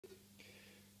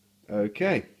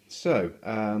Okay, so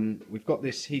we've got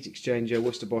this heat exchanger,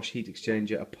 Worcester Bosch heat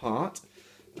exchanger apart,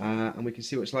 and we can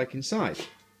see what it's like inside.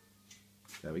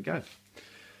 There we go.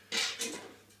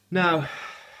 Now,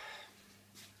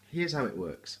 here's how it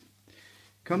works.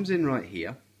 It comes in right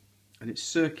here, and it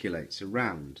circulates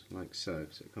around like so.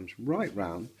 So it comes right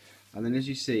round, and then as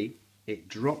you see, it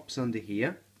drops under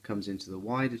here, comes into the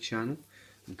wider channel,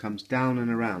 and comes down and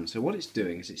around. So what it's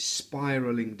doing is it's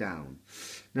spiralling down.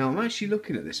 Now I'm actually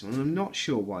looking at this one and I'm not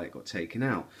sure why it got taken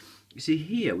out. You see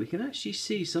here we can actually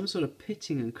see some sort of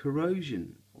pitting and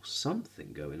corrosion or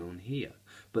something going on here,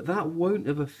 but that won't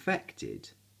have affected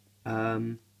the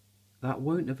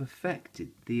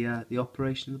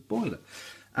operation of the boiler.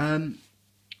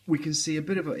 We can see a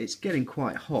bit of it's getting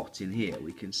quite hot in here,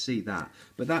 we can see that,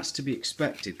 but that's to be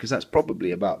expected because that's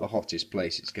probably about the hottest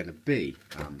place it's going to be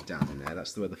down in there.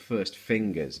 That's where the first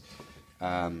fingers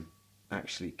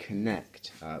actually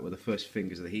connect, where the first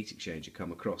fingers of the heat exchanger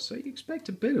come across, so you expect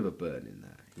a bit of a burn in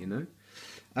there, you know,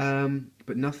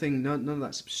 but none of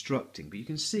that's obstructing. But you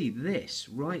can see this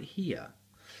right here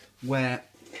where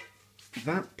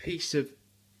that piece of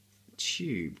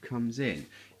tube comes in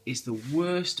is the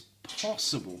worst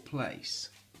possible place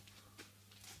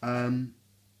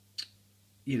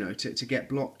you know, to get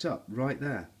blocked up right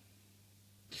there,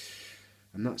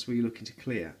 and that's where you're looking to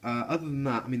clear. Other than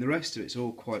that, I mean, the rest of it's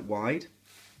all quite wide,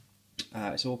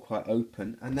 it's all quite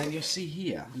open, and then you'll see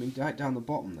here, I mean, right down the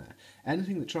bottom there,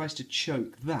 anything that tries to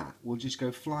choke that will just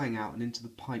go flying out and into the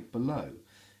pipe below.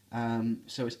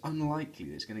 So it's unlikely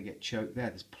that it's going to get choked there.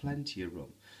 There's plenty of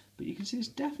room. But you can see there's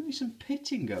definitely some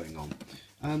pitting going on,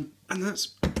 and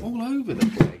that's all over the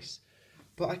place.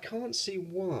 But I can't see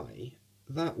why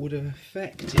that would have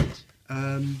affected.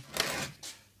 I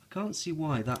can't see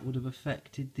why that would have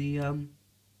affected the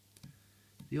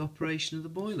operation of the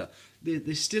boiler.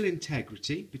 There's still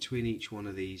integrity between each one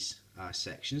of these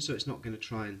sections, so it's not going to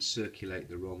try and circulate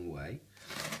the wrong way.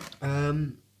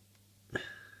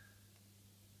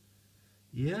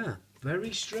 Yeah,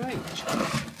 very strange.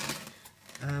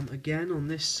 Again, on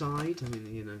this side, I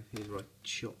mean, you know, here's where I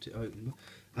chopped it open.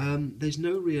 There's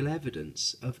no real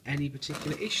evidence of any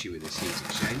particular issue with this heat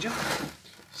exchanger.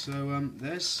 So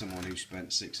there's someone who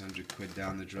spent 600 quid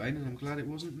down the drain, and I'm glad it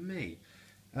wasn't me.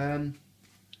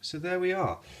 So there we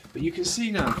are. But you can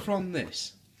see now from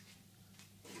this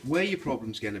where your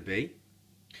problem's going to be.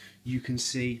 You can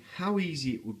see how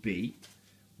easy it would be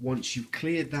once you've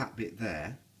cleared that bit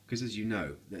there. Because as you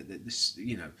know,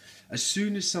 as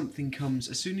soon as something comes,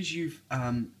 as soon as you've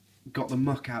got the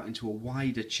muck out into a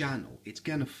wider channel, it's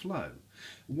going to flow.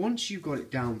 Once you've got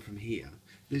it down from here,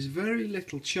 there's very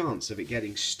little chance of it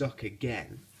getting stuck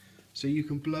again. So you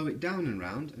can blow it down and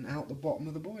round and out the bottom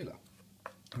of the boiler,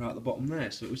 or out the bottom there.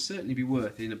 So it would certainly be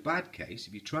worth, in a bad case,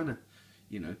 if you're trying to,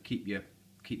 you know, keep your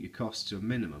costs to a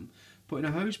minimum, putting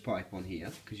a hose pipe on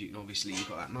here, because obviously you've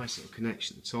got that nice little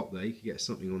connection at the top there. You can get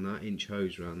something on that, inch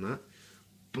hose around that,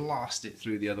 blast it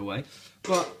through the other way.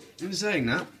 But in saying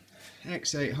that,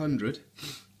 X800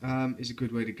 is a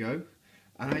good way to go.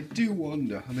 And I do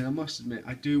wonder, I mean, I must admit,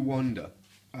 I do wonder,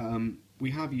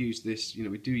 we have used this, you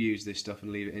know, we do use this stuff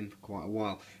and leave it in for quite a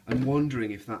while. I'm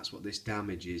wondering if that's what this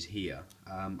damage is here.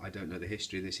 I don't know the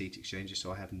history of this heat exchanger,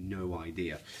 so I have no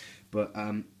idea. But,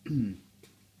 and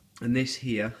this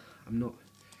here,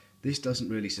 this doesn't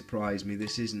really surprise me.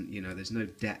 This isn't, you know, there's no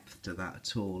depth to that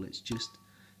at all. It's just,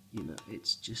 you know,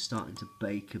 it's just starting to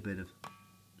bake a bit of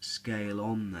scale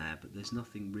on there, but there's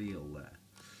nothing real there.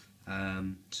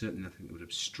 Certainly nothing that would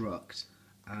obstruct.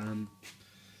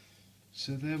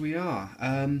 So there we are.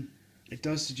 It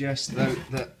does suggest, though,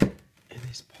 that it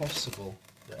is possible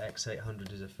that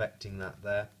X800 is affecting that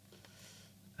there.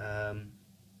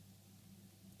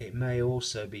 It may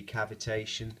also be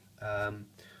cavitation,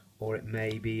 or it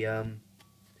may be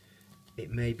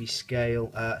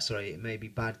scale. Sorry, it may be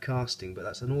bad casting, but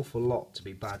that's an awful lot to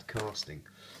be bad casting,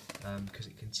 because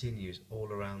it continues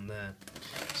all around there.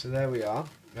 So there we are.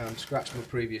 Scratch my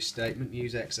previous statement.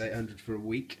 Use X800 for a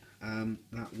week.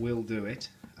 That will do it.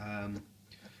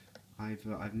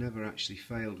 I've never actually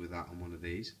failed with that on one of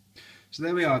these. So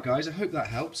there we are, guys. I hope that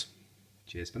helps.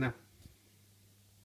 Cheers for now.